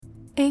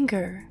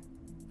Anger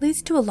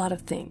leads to a lot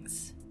of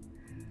things.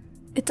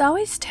 It's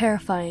always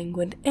terrifying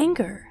when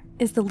anger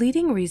is the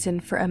leading reason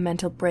for a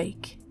mental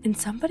break in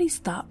somebody's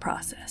thought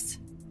process.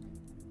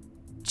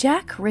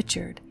 Jack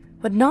Richard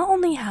would not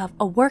only have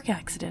a work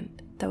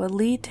accident that would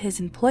lead to his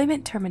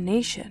employment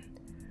termination,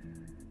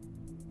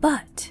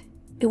 but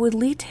it would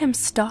lead to him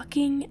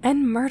stalking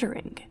and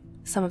murdering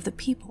some of the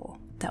people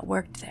that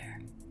worked there.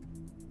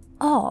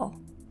 All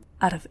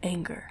out of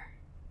anger.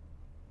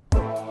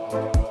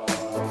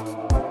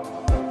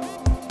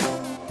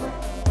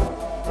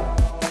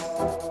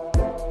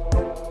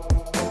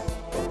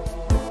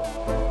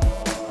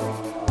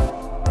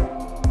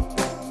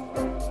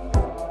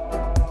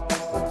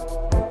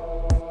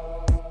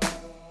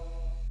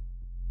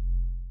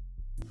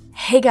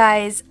 Hey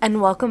guys, and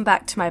welcome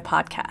back to my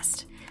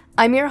podcast.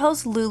 I'm your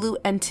host Lulu,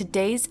 and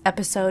today's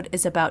episode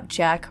is about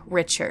Jack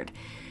Richard.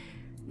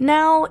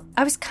 Now,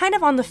 I was kind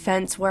of on the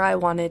fence where I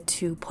wanted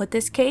to put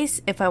this case,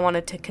 if I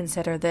wanted to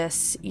consider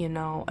this,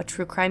 a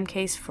true crime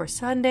case for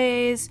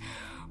Sundays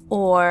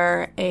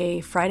or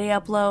a Friday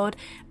upload,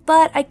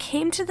 but I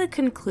came to the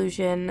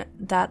conclusion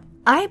that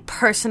I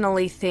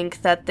personally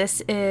think that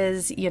this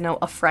is,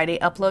 a Friday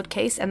upload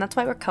case, and that's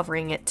why we're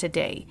covering it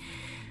today.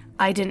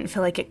 I didn't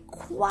feel like it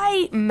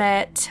quite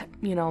met,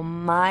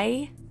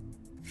 my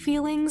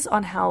feelings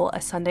on how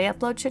a Sunday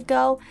upload should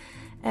go.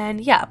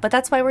 And yeah, but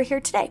that's why we're here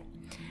today.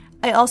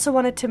 I also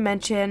wanted to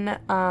mention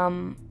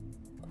I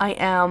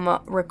am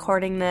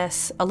recording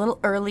this a little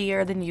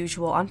earlier than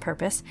usual on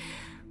purpose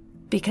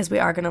because we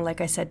are going to,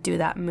 like I said, do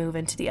that move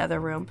into the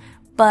other room.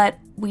 But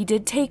we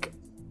did take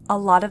a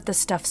lot of the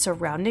stuff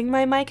surrounding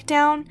my mic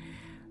down.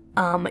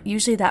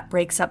 Usually that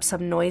breaks up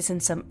some noise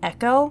and some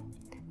echo.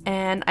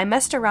 And I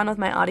messed around with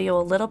my audio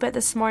a little bit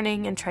this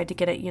morning and tried to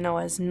get it,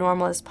 as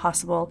normal as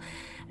possible.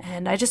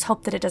 And I just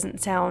hope that it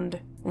doesn't sound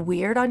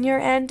weird on your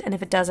end. And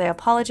if it does, I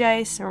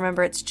apologize.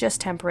 Remember, it's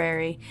just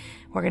temporary.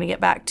 We're going to get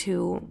back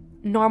to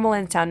normal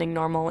and sounding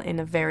normal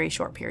in a very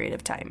short period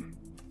of time.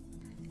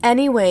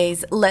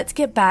 Anyways, let's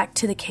get back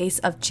to the case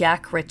of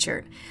Jack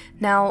Richard.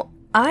 Now,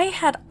 I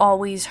had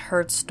always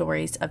heard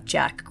stories of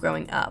Jack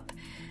growing up.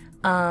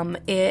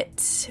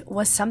 It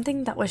was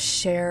something that was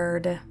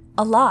shared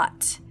a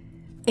lot.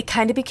 It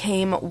kind of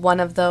became one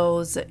of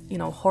those,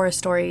 horror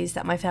stories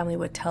that my family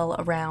would tell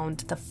around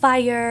the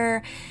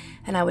fire,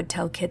 and I would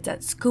tell kids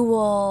at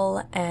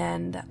school,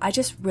 and I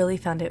just really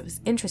found it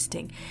was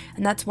interesting.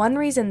 And that's one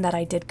reason that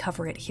I did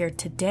cover it here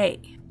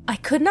today. I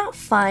could not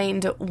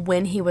find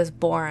when he was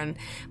born,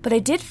 but I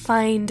did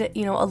find,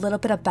 a little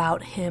bit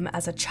about him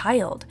as a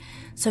child.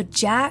 So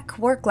Jack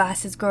wore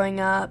glasses growing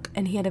up,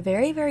 and he had a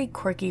very, very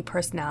quirky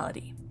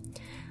personality.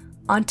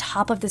 On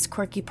top of this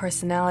quirky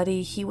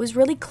personality, he was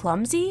really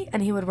clumsy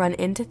and he would run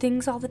into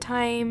things all the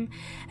time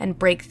and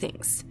break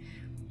things.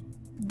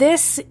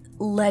 This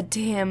led to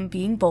him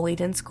being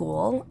bullied in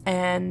school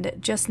and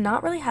just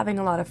not really having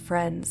a lot of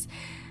friends.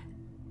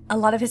 A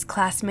lot of his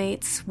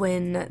classmates,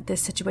 when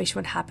this situation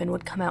would happen,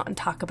 would come out and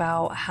talk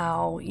about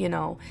how,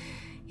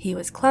 he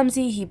was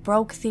clumsy, he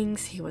broke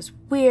things, he was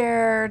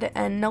weird,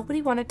 and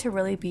nobody wanted to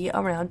really be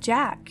around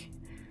Jack.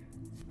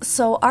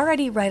 So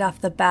already right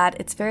off the bat,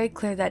 it's very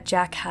clear that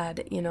Jack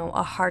had,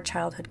 a hard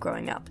childhood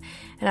growing up.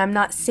 And I'm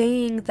not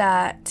saying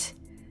that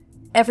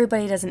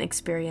everybody doesn't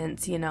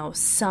experience,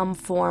 some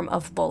form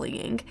of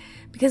bullying,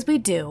 because we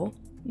do.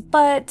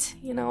 But,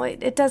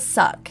 it does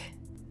suck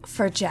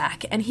for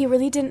Jack. And he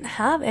really didn't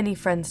have any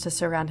friends to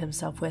surround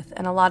himself with.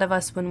 And a lot of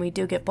us, when we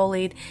do get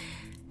bullied,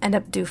 end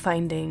up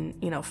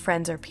finding,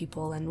 friends or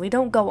people. And we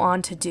don't go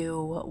on to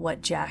do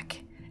what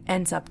Jack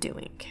ends up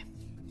doing.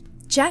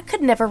 Jack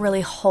could never really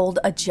hold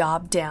a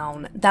job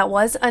down. That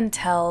was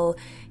until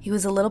he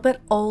was a little bit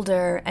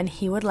older and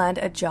he would land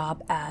a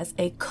job as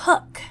a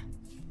cook.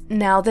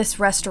 Now, this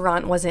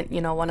restaurant wasn't,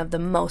 one of the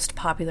most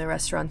popular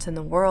restaurants in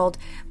the world,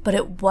 but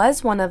it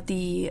was one of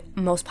the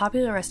most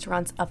popular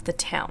restaurants of the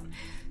town.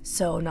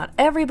 So not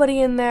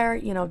everybody in there,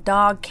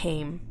 dog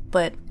came,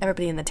 but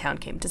everybody in the town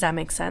came. Does that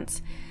make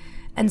sense?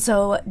 And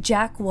so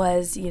Jack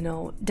was,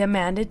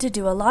 demanded to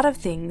do a lot of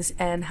things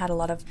and had a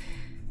lot of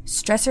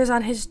stressors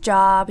on his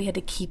job. He had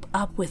to keep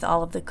up with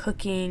all of the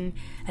cooking,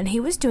 and he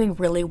was doing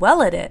really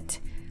well at it.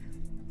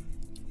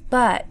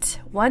 But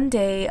one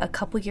day, a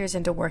couple years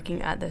into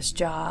working at this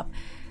job,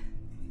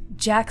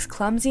 Jack's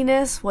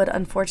clumsiness would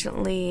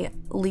unfortunately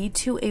lead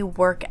to a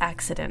work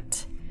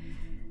accident.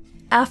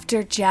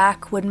 After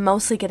Jack would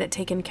mostly get it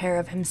taken care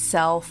of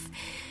himself,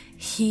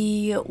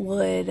 he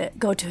would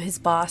go to his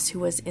boss, who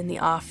was in the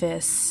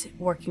office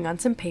working on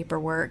some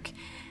paperwork,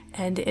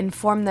 and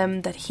inform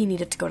them that he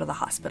needed to go to the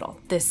hospital.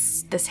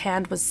 This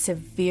hand was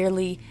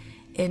severely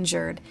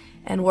injured,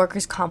 and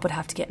workers' comp would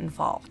have to get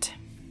involved.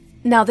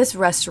 Now, this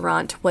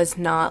restaurant was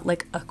not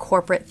like a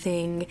corporate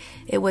thing.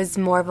 It was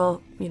more of a,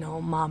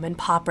 mom and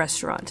pop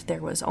restaurant.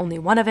 There was only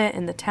one of it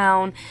in the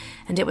town,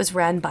 and it was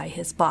ran by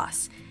his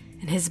boss.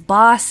 And his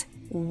boss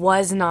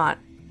was not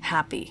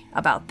happy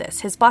about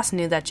this. His boss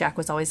knew that Jack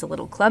was always a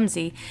little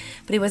clumsy,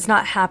 but he was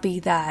not happy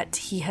that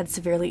he had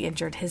severely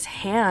injured his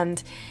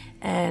hand,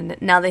 and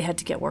now they had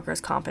to get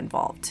workers' comp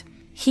involved.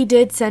 He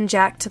did send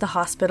Jack to the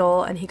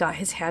hospital and he got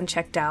his hand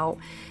checked out,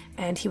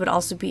 and he would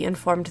also be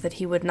informed that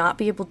he would not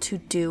be able to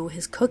do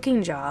his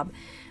cooking job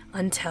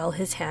until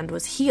his hand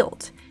was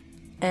healed.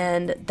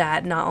 And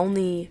that not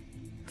only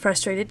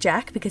frustrated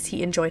Jack because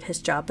he enjoyed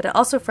his job, but it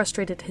also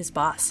frustrated his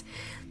boss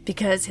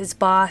because his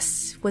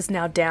boss was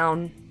now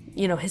down,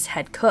 his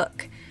head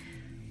cook.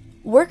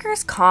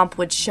 Workers' comp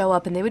would show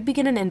up and they would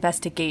begin an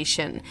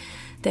investigation.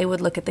 They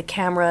would look at the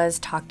cameras,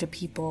 talk to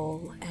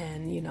people,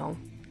 and,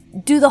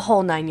 do the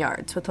whole 9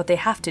 yards with what they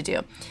have to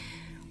do.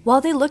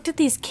 While they looked at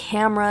these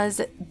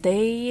cameras,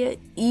 they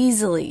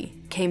easily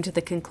came to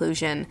the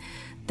conclusion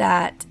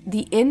that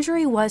the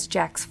injury was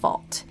Jack's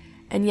fault.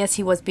 And yes,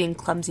 he was being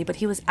clumsy, but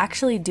he was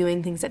actually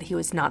doing things that he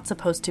was not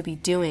supposed to be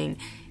doing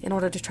in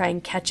order to try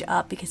and catch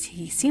up because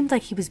he seemed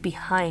like he was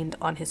behind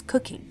on his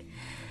cooking.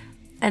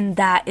 And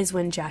that is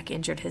when Jack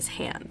injured his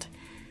hand.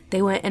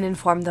 They went and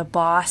informed the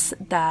boss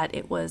that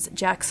it was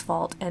Jack's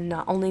fault, and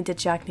not only did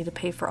Jack need to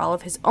pay for all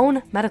of his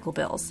own medical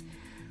bills,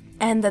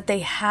 and that they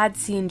had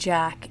seen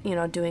Jack,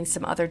 doing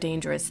some other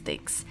dangerous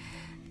things.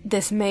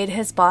 This made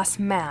his boss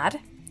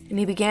mad, and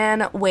he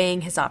began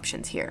weighing his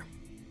options here.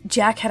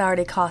 Jack had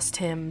already cost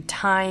him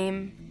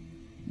time,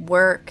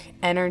 work,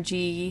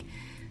 energy.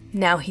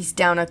 Now he's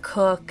down a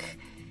cook,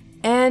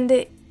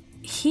 and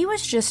he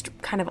was just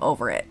kind of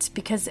over it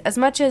because as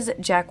much as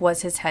Jack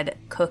was his head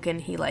cook and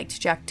he liked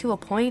Jack to a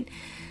point,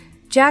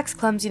 Jack's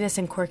clumsiness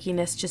and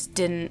quirkiness just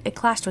it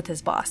clashed with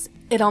his boss.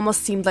 It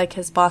almost seemed like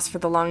his boss for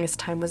the longest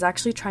time was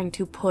actually trying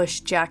to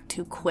push Jack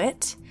to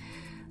quit.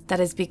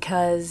 That is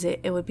because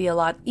it would be a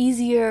lot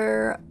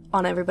easier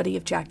on everybody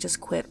if Jack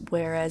just quit,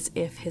 whereas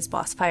if his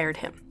boss fired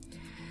him.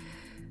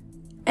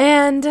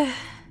 And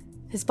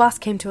his boss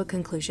came to a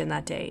conclusion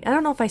that day. I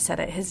don't know if I said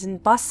it. His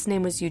boss's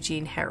name was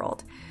Eugene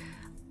Harold.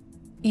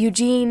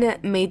 Eugene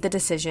made the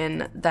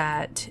decision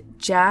that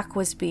Jack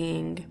was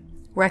being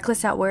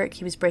reckless at work,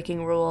 he was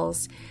breaking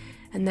rules,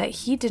 and that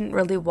he didn't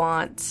really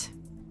want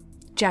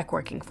Jack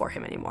working for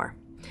him anymore.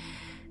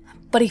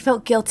 But he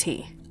felt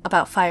guilty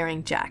about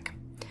firing Jack.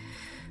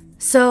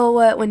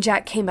 So when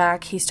Jack came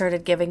back, he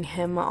started giving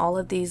him all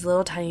of these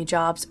little tiny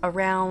jobs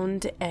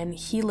around, and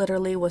he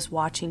literally was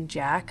watching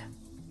Jack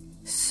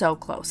so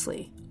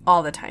closely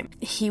all the time.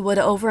 He would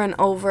over and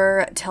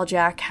over tell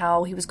Jack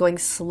how he was going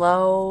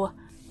slow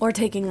or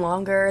taking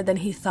longer than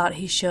he thought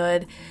he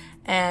should,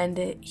 and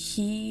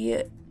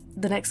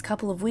the next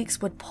couple of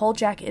weeks, would pull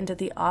Jack into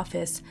the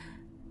office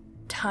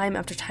time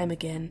after time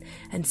again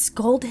and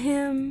scold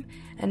him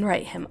and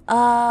write him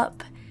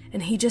up,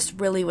 and he just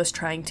really was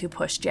trying to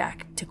push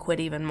Jack to quit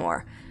even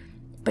more.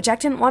 But Jack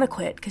didn't want to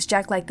quit because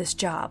Jack liked this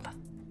job.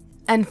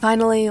 And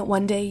finally,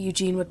 one day,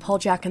 Eugene would pull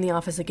Jack in the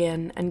office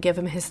again and give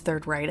him his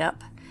third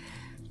write-up.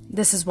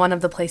 This is one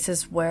of the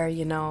places where,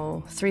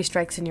 3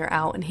 strikes and you're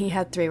out, and he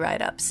had 3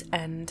 write-ups,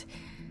 and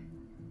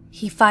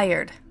he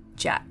fired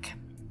Jack.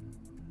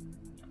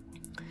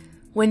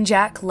 When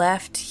Jack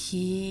left,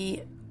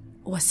 he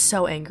was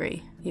so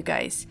angry, you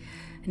guys,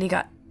 and he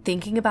got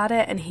thinking about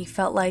it, and he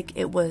felt like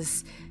it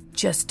was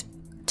just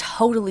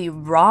totally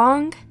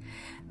wrong,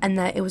 and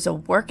that it was a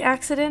work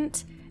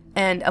accident,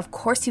 and of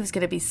course he was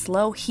going to be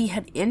slow. He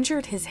had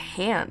injured his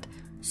hand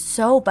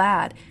so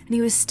bad, and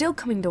he was still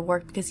coming to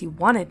work because he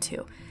wanted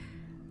to.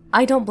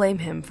 I don't blame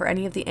him for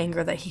any of the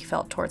anger that he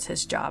felt towards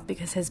his job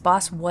because his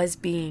boss was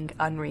being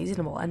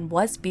unreasonable and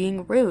was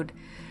being rude.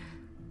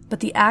 But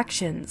the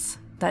actions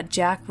that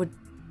Jack would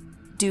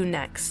do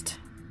next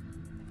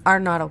are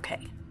not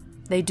okay.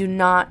 They do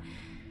not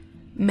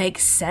make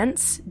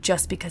sense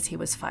just because he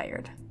was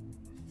fired.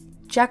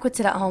 Jack would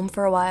sit at home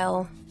for a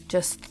while,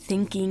 just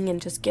thinking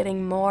and just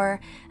getting more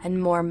and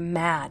more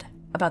mad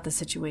about the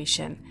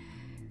situation.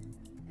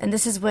 And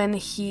this is when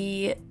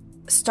he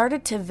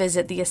started to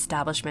visit the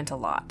establishment a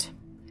lot.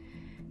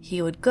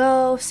 He would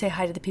go, say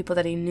hi to the people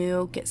that he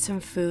knew, get some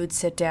food,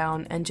 sit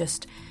down, and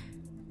just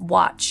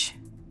watch,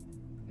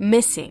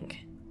 missing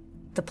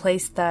the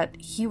place that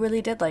he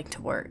really did like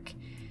to work,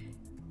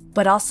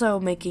 but also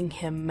making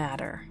him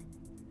madder.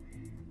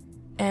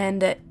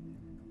 And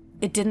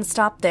it didn't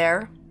stop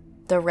there,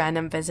 the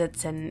random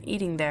visits and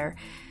eating there.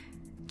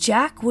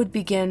 Jack would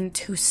begin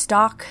to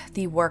stalk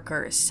the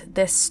workers.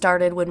 This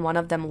started when one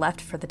of them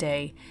left for the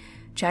day.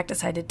 Jack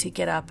decided to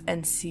get up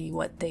and see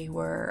what they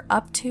were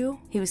up to.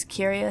 He was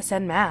curious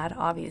and mad,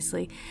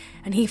 obviously,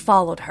 and he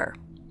followed her.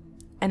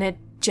 And it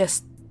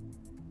just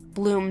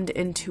bloomed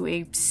into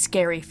a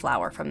scary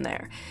flower from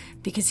there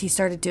because he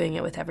started doing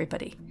it with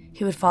everybody.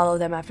 He would follow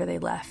them after they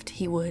left.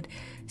 He would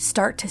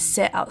start to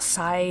sit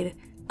outside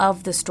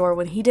of the store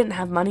when he didn't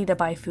have money to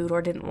buy food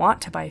or didn't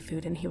want to buy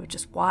food, and he would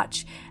just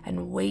watch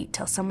and wait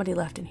till somebody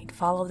left and he'd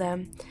follow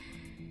them.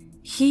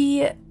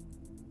 He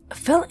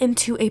fell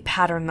into a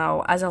pattern,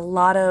 though, as a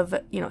lot of,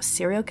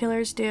 serial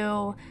killers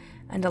do,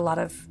 and a lot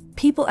of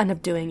people end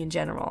up doing in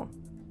general.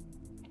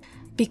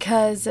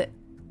 Because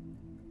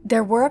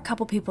there were a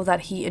couple people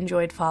that he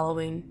enjoyed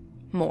following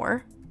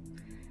more,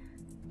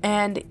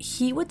 and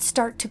he would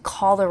start to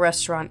call the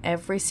restaurant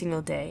every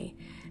single day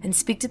and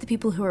speak to the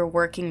people who were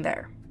working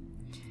there.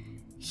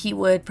 He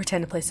would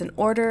pretend to place an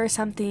order or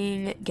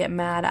something, get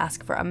mad,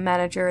 ask for a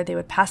manager. They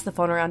would pass the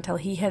phone around until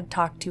he had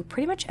talked to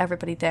pretty much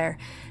everybody there.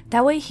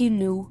 That way he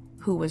knew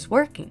who was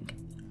working.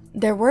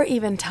 There were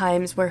even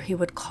times where he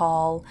would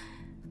call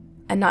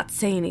and not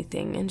say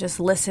anything and just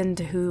listen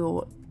to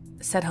who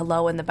said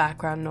hello in the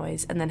background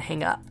noise and then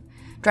hang up,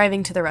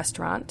 driving to the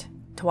restaurant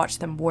to watch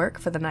them work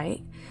for the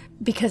night,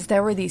 because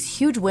there were these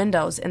huge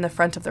windows in the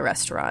front of the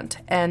restaurant,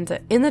 and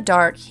in the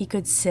dark he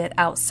could sit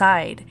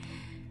outside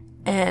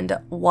and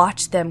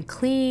watch them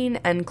clean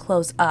and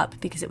close up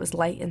because it was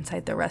light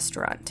inside the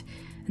restaurant,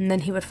 and then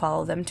he would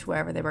follow them to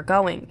wherever they were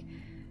going.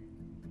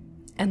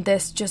 And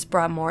this just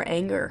brought more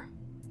anger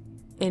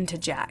into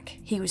Jack.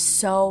 He was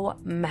so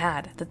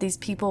mad that these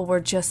people were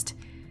just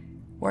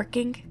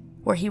working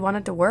where he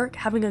wanted to work,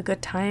 having a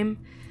good time,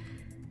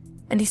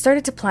 and he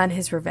started to plan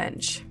his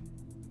revenge.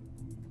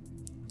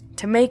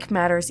 To make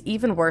matters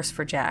even worse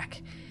for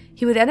Jack,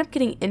 he would end up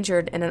getting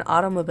injured in an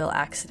automobile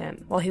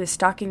accident while he was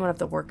stalking one of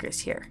the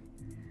workers here.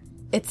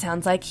 It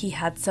sounds like he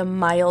had some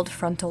mild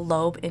frontal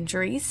lobe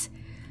injuries,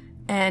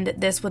 and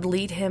this would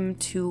lead him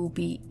to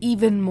be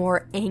even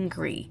more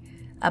angry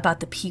about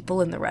the people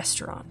in the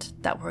restaurant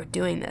that were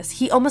doing this.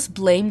 He almost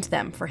blamed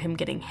them for him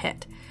getting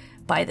hit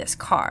by this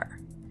car.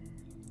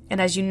 And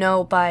as you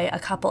know, by a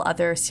couple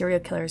other serial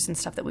killers and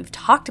stuff that we've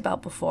talked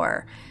about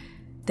before,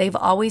 they've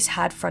always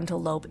had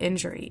frontal lobe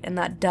injury, and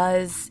that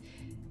does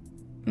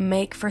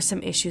make for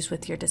some issues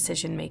with your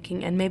decision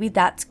making, and maybe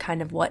that's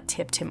kind of what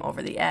tipped him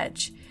over the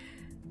edge.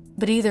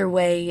 But either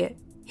way,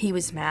 he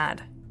was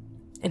mad,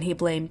 and he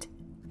blamed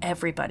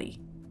everybody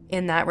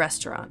in that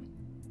restaurant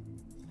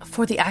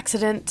for the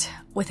accident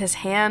with his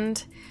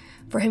hand,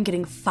 for him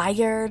getting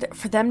fired,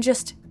 for them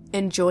just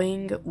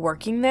enjoying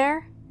working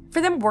there,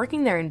 for them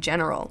working there in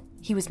general.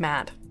 He was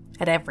mad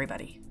at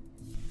everybody.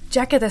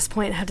 Jack at this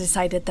point had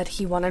decided that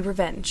he wanted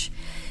revenge.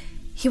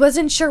 He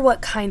wasn't sure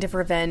what kind of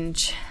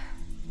revenge,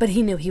 but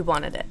he knew he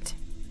wanted it.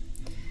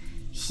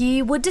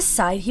 He would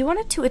decide he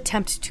wanted to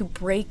attempt to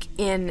break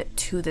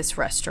into this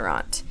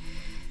restaurant.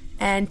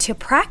 And to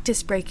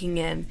practice breaking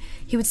in,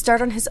 he would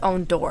start on his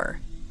own door.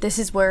 This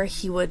is where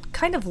he would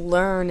kind of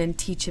learn and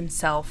teach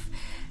himself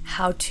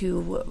how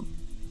to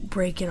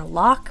break in a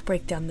lock,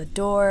 break down the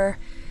door.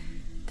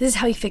 This is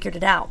how he figured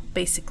it out,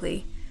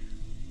 basically.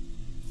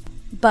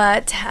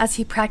 But as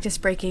he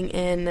practiced breaking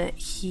in,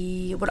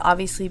 he would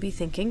obviously be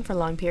thinking for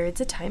long periods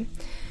of time.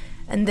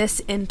 And this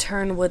in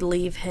turn would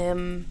leave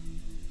him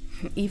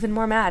even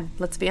more mad,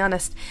 let's be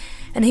honest.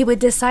 And he would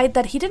decide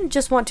that he didn't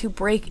just want to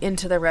break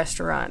into the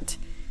restaurant,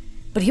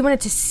 but he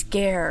wanted to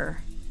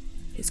scare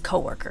his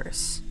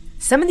coworkers.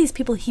 Some of these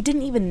people he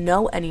didn't even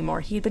know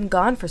anymore. He had been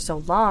gone for so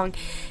long,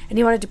 and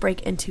he wanted to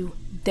break into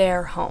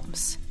their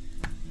homes.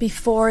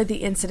 Before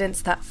the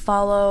incidents that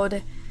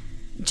followed,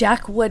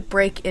 Jack would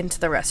break into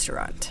the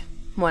restaurant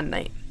one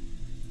night.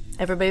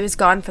 Everybody was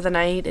gone for the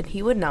night, and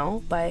he would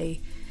know by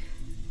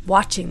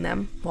watching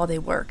them while they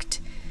worked.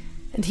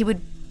 And he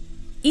would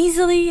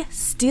easily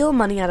steal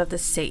money out of the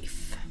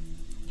safe.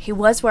 He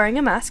was wearing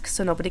a mask,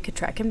 so nobody could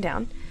track him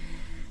down.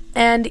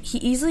 And he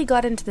easily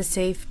got into the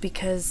safe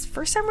because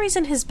for some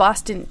reason his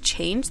boss didn't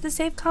change the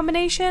safe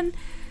combination,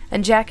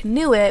 and Jack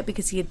knew it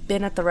because he had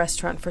been at the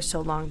restaurant for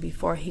so long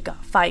before he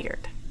got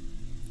fired.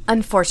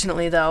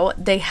 Unfortunately, though,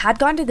 they had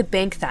gone to the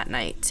bank that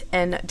night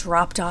and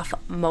dropped off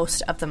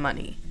most of the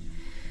money.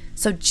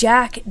 So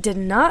Jack did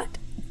not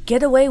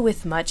get away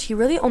with much. He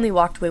really only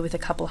walked away with a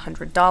couple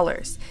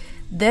 $100.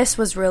 This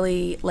was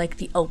really like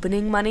the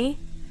opening money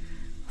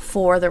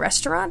for the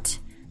restaurant,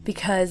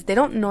 because they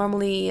don't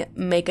normally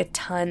make a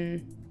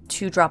ton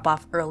to drop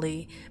off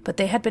early, but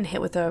they had been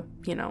hit with a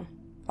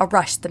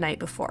rush the night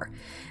before.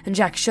 And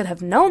Jack should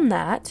have known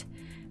that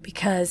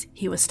because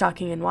he was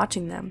stalking and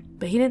watching them,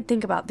 but he didn't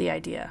think about the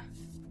idea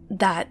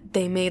that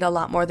they made a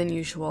lot more than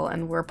usual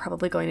and were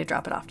probably going to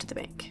drop it off to the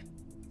bank.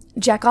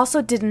 Jack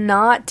also did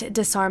not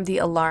disarm the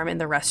alarm in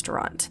the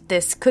restaurant.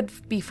 This could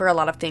be for a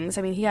lot of things.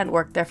 I mean, he hadn't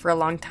worked there for a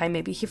long time.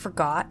 Maybe he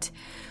forgot,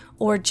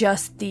 or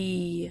just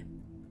the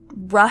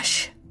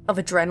rush of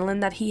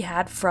adrenaline that he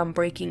had from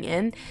breaking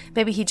in.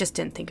 Maybe he just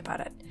didn't think about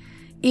it.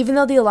 Even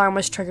though the alarm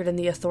was triggered and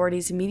the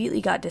authorities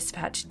immediately got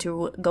dispatched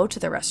to go to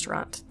the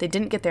restaurant, they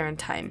didn't get there in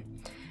time.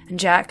 And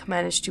Jack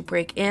managed to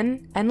break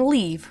in and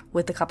leave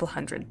with the couple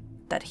 $100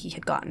 that he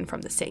had gotten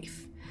from the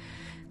safe.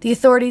 The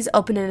authorities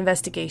opened an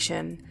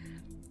investigation,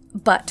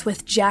 but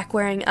with Jack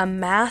wearing a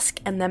mask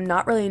and them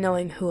not really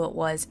knowing who it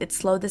was, it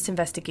slowed this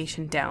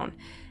investigation down.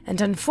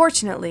 And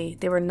unfortunately,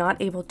 they were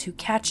not able to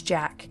catch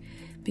Jack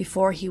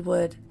before he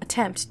would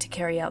attempt to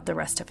carry out the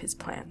rest of his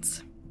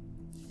plans.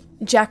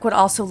 Jack would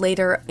also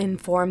later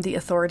inform the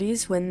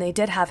authorities, when they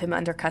did have him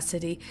under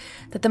custody,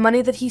 that the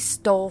money that he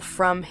stole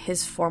from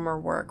his former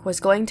work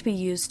was going to be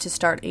used to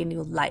start a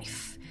new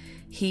life.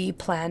 He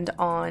planned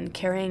on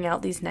carrying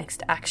out these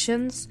next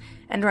actions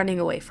and running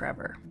away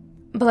forever.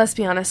 But let's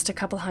be honest, a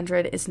couple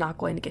 $100 is not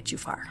going to get you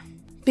far.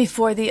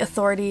 Before the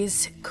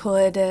authorities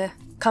could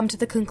come to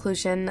the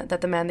conclusion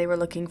that the man they were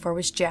looking for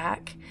was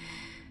Jack,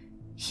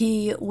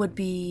 he would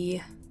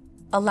be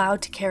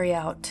allowed to carry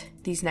out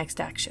these next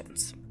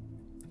actions.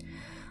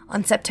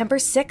 On September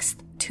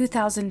 6th,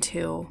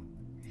 2002,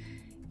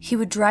 he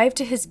would drive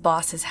to his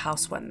boss's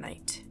house one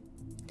night.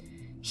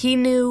 He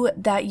knew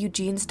that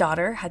Eugene's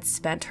daughter had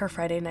spent her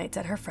Friday nights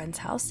at her friend's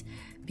house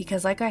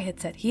because, like I had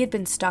said, he had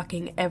been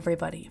stalking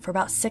everybody for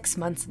about 6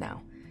 months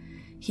now.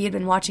 He had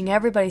been watching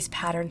everybody's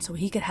pattern so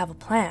he could have a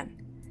plan.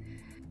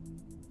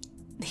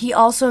 He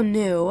also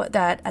knew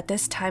that at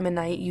this time of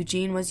night,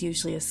 Eugene was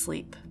usually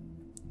asleep.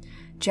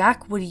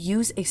 Jack would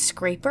use a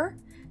scraper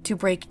to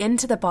break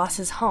into the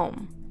boss's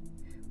home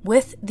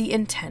with the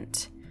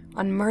intent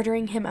on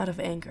murdering him out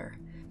of anger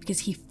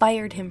because he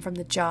fired him from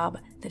the job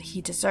that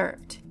he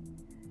deserved.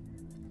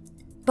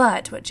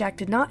 But what Jack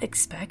did not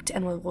expect,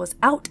 and what was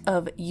out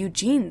of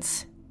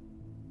Eugene's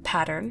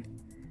pattern,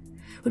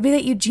 would be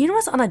that Eugene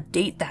was on a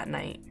date that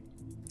night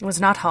and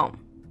was not home,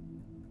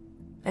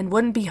 and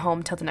wouldn't be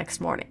home till the next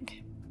morning.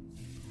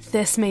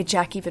 This made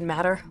Jack even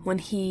madder when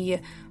he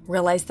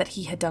realized that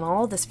he had done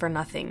all of this for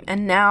nothing,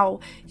 and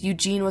now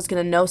Eugene was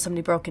going to know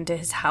somebody broke into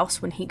his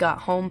house when he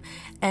got home,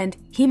 and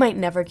he might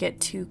never get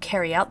to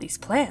carry out these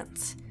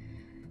plans.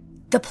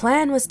 The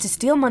plan was to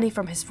steal money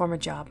from his former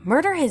job,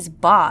 murder his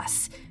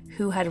boss,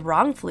 who had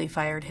wrongfully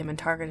fired him and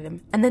targeted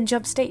him, and then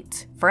jump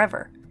states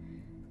forever.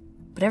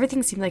 But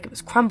everything seemed like it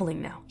was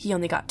crumbling now. He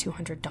only got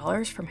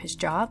 $200 from his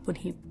job when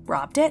he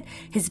robbed it.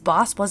 His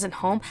boss wasn't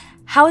home.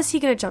 How is he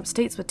going to jump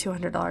states with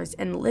 $200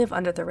 and live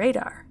under the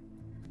radar?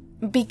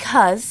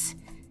 Because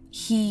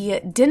he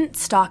didn't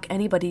stalk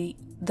anybody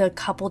the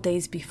couple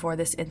days before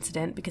this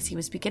incident because he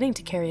was beginning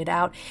to carry it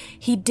out.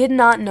 He did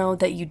not know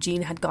that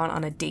Eugene had gone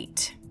on a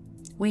date.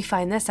 We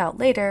find this out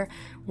later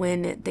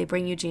when they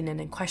bring Eugene in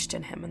and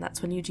question him, and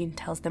that's when Eugene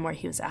tells them where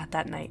he was at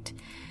that night.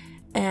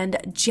 And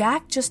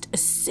Jack just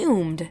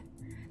assumed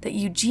that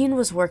Eugene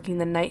was working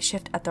the night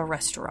shift at the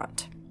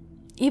restaurant,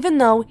 even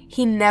though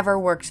he never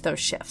worked those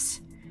shifts,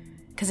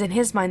 because in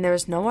his mind there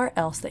was nowhere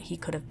else that he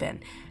could have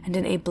been, and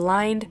in a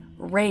blind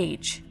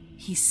rage,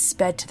 he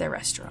sped to the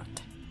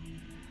restaurant.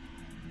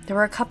 There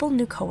were a couple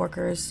new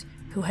coworkers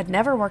who had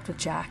never worked with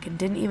Jack and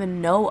didn't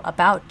even know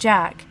about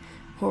Jack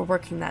who were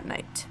working that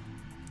night.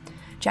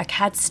 Jack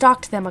had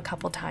stalked them a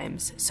couple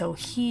times, so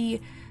he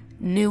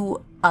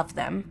knew of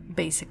them,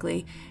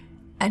 basically,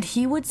 and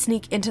he would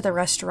sneak into the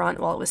restaurant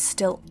while it was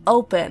still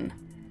open,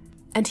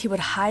 and he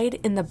would hide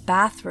in the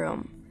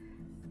bathroom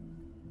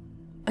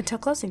until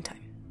closing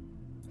time.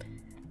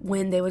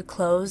 When they would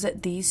close,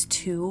 these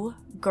two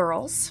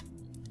girls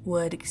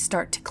would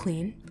start to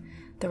clean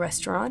the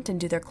restaurant and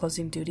do their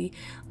closing duty,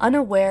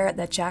 unaware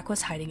that Jack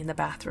was hiding in the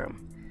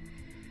bathroom.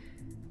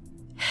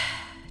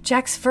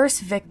 Jack's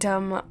first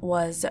victim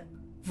was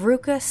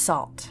Veruca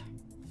Salt.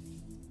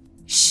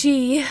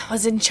 She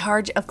was in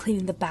charge of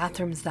cleaning the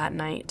bathrooms that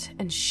night,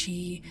 and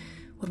she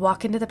would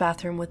walk into the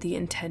bathroom with the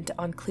intent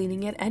on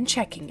cleaning it and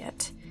checking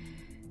it.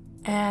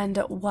 And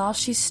while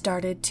she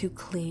started to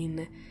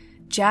clean,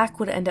 Jack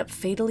would end up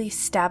fatally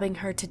stabbing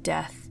her to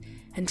death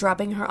and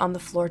dropping her on the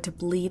floor to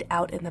bleed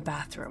out in the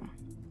bathroom,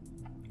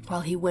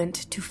 while he went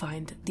to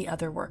find the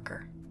other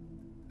worker.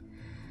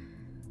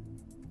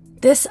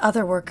 This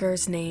other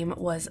worker's name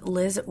was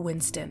Liz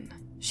Winston.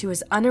 She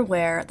was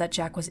unaware that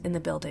Jack was in the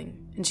building,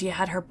 and she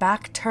had her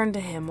back turned to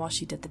him while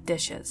she did the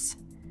dishes.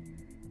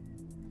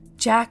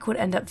 Jack would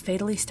end up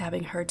fatally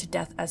stabbing her to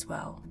death as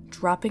well,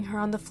 dropping her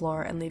on the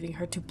floor and leaving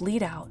her to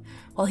bleed out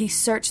while he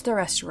searched the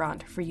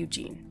restaurant for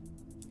Eugene,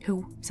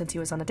 who, since he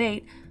was on a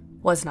date,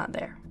 was not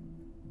there.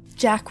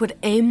 Jack would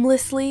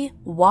aimlessly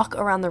walk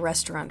around the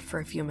restaurant for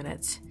a few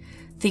minutes,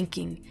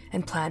 thinking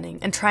and planning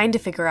and trying to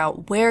figure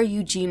out where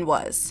Eugene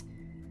was.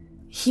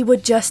 He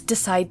would just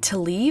decide to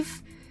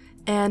leave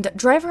and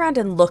drive around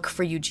and look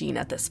for Eugene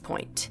at this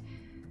point.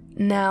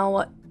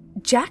 Now,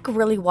 Jack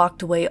really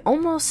walked away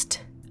almost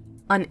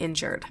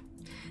uninjured.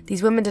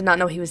 These women did not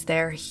know he was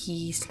there.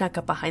 He snuck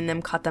up behind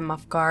them, caught them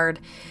off guard.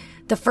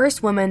 The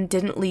first woman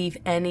didn't leave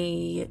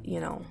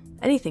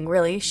anything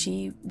really.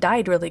 She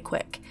died really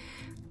quick.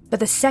 But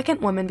the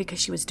second woman,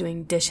 because she was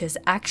doing dishes,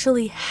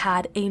 actually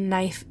had a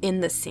knife in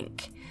the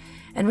sink.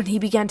 And when he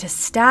began to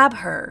stab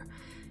her,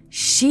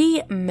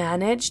 she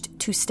managed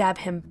to stab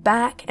him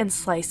back and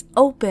slice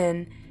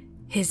open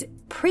his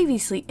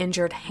previously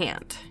injured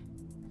hand,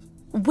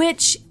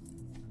 which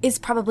is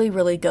probably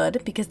really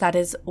good because that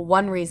is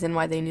one reason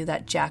why they knew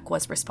that Jack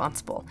was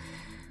responsible.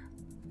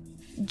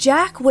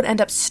 Jack would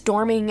end up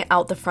storming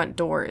out the front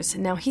doors.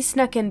 Now, he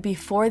snuck in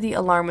before the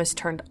alarm was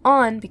turned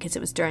on because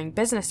it was during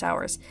business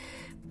hours,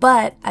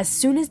 but as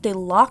soon as they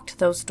locked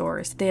those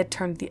doors, they had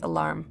turned the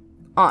alarm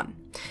on.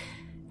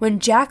 When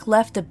Jack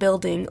left the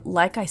building,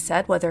 like I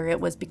said, whether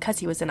it was because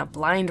he was in a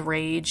blind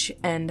rage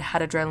and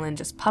had adrenaline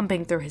just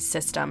pumping through his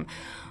system,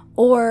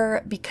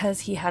 or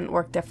because he hadn't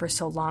worked there for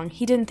so long,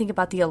 he didn't think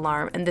about the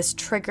alarm, and this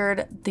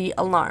triggered the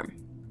alarm.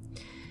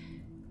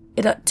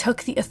 It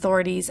took the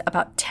authorities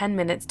about 10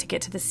 minutes to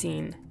get to the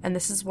scene, and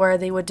this is where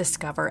they would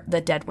discover the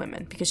dead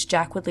women, because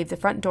Jack would leave the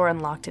front door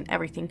unlocked and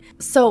everything,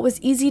 so it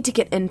was easy to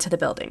get into the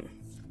building.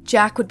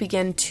 Jack would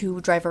begin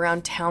to drive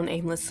around town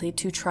aimlessly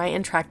to try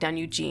and track down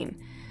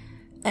Eugene,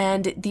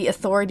 and the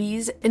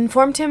authorities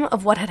informed him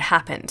of what had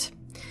happened.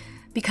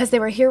 Because they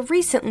were here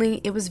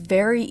recently, it was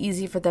very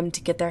easy for them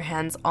to get their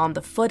hands on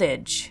the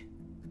footage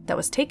that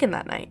was taken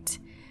that night.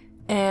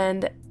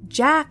 And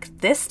Jack,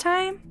 this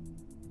time,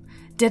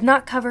 did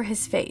not cover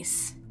his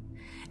face.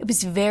 It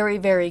was very,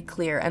 very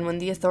clear, and when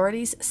the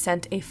authorities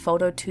sent a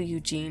photo to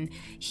Eugene,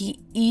 he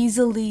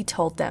easily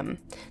told them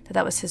that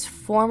that was his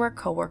former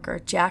coworker,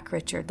 Jack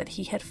Richard, that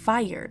he had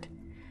fired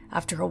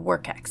after a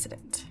work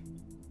accident.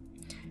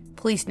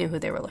 Police knew who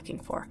they were looking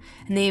for,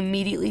 and they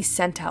immediately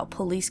sent out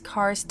police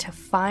cars to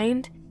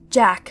find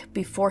Jack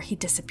before he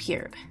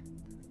disappeared.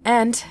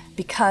 And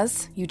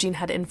because Eugene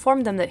had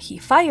informed them that he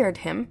fired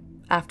him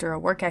after a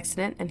work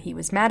accident and he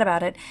was mad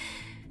about it,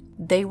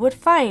 they would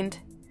find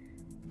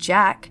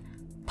Jack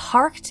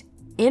parked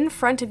in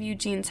front of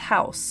Eugene's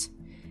house,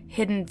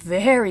 hidden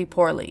very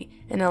poorly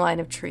in a line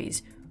of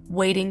trees,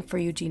 waiting for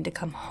Eugene to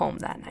come home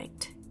that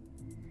night.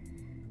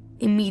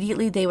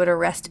 Immediately, they would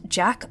arrest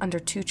Jack under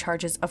 2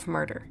 charges of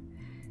murder.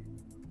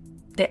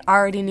 They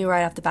already knew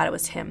right off the bat it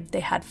was him.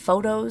 They had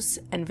photos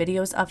and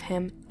videos of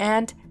him,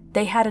 and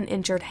they had an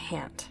injured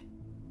hand.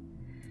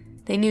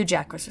 They knew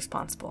Jack was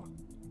responsible.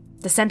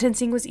 The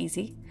sentencing was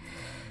easy.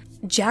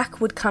 Jack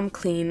would come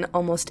clean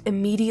almost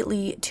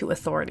immediately to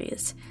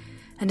authorities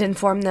and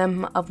inform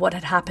them of what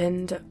had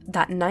happened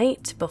that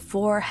night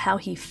before, how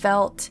he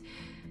felt,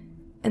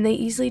 and they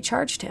easily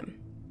charged him.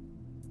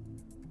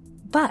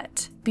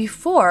 But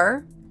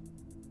before,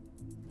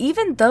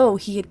 even though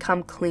he had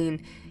come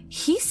clean,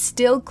 he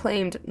still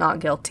claimed not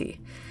guilty.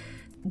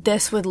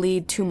 This would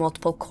lead to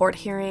multiple court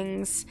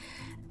hearings,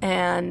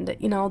 and,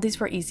 these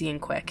were easy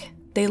and quick.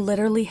 They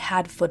literally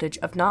had footage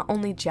of not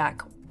only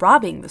Jack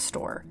robbing the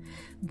store,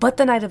 but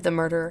the night of the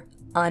murder,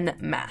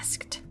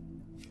 unmasked.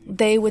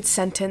 They would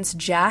sentence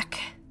Jack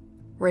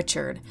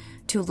Richard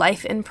to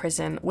life in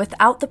prison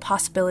without the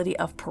possibility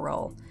of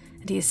parole,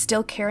 and he is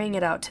still carrying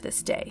it out to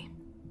this day.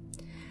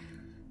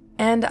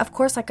 And of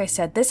course, like I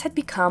said, this had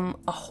become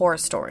a horror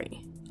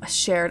story,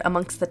 shared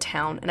amongst the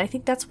town, and I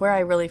think that's where I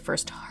really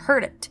first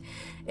heard it.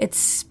 It's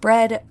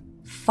spread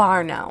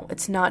far now.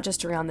 It's not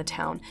just around the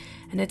town,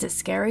 and it's a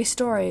scary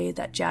story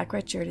that Jack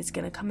Richard is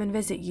going to come and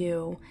visit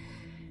you.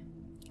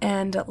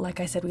 And like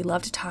I said, we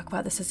love to talk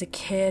about this as a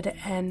kid,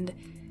 and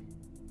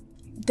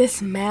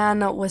this man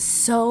was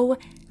so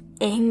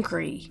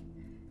angry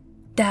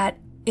that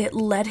it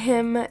led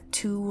him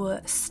to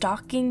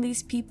stalking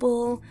these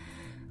people,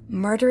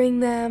 murdering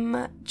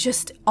them,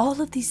 just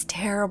all of these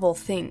terrible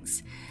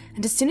things.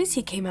 And as soon as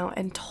he came out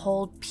and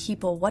told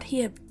people what he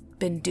had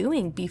been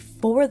doing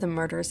before the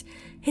murders,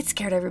 it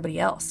scared everybody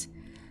else.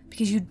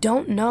 Because you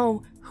don't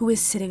know who is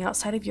sitting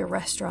outside of your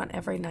restaurant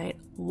every night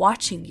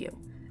watching you.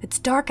 It's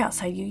dark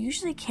outside. You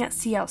usually can't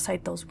see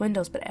outside those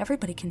windows, but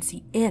everybody can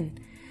see in.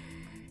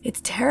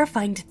 It's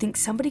terrifying to think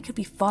somebody could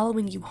be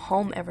following you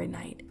home every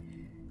night,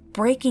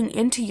 breaking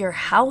into your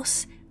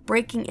house,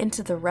 breaking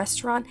into the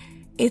restaurant.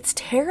 It's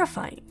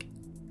terrifying.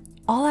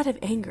 All out of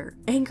anger.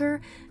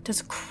 Anger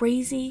does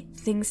crazy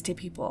things to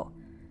people.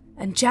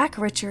 And Jack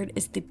Richard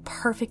is the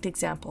perfect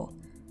example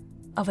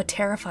of a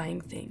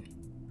terrifying thing.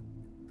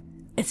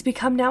 It's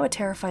become now a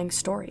terrifying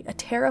story, a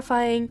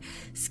terrifying,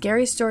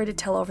 scary story to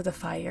tell over the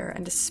fire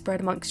and to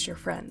spread amongst your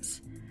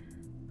friends.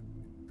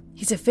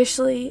 He's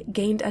officially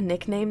gained a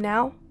nickname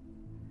now.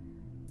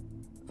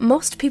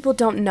 Most people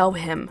don't know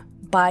him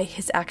by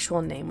his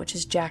actual name, which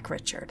is Jack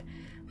Richard.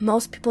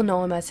 Most people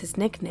know him as his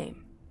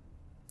nickname,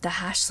 the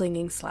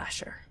Hash-Slinging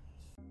Slasher.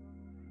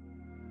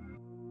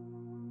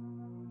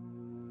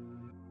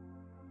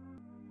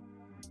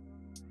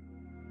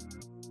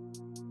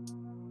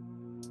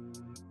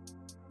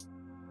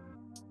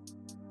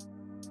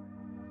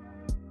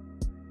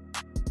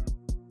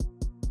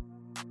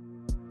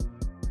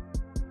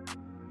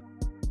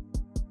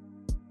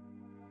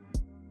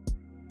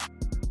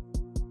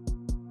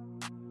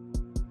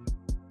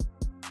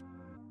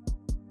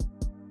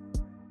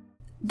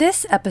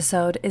 This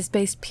episode is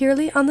based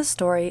purely on the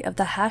story of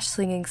the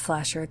Hash-Slinging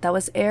Slasher that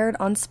was aired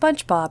on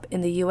SpongeBob in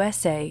the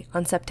USA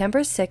on September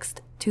 6th,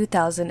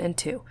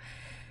 2002.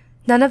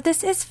 None of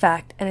this is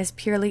fact and is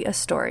purely a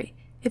story.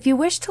 If you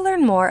wish to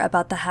learn more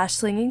about the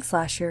Hash-Slinging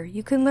Slasher,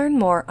 you can learn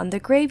more on the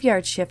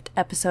Graveyard Shift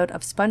episode of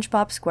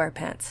SpongeBob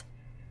SquarePants.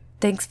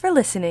 Thanks for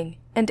listening,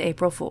 and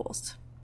April Fools.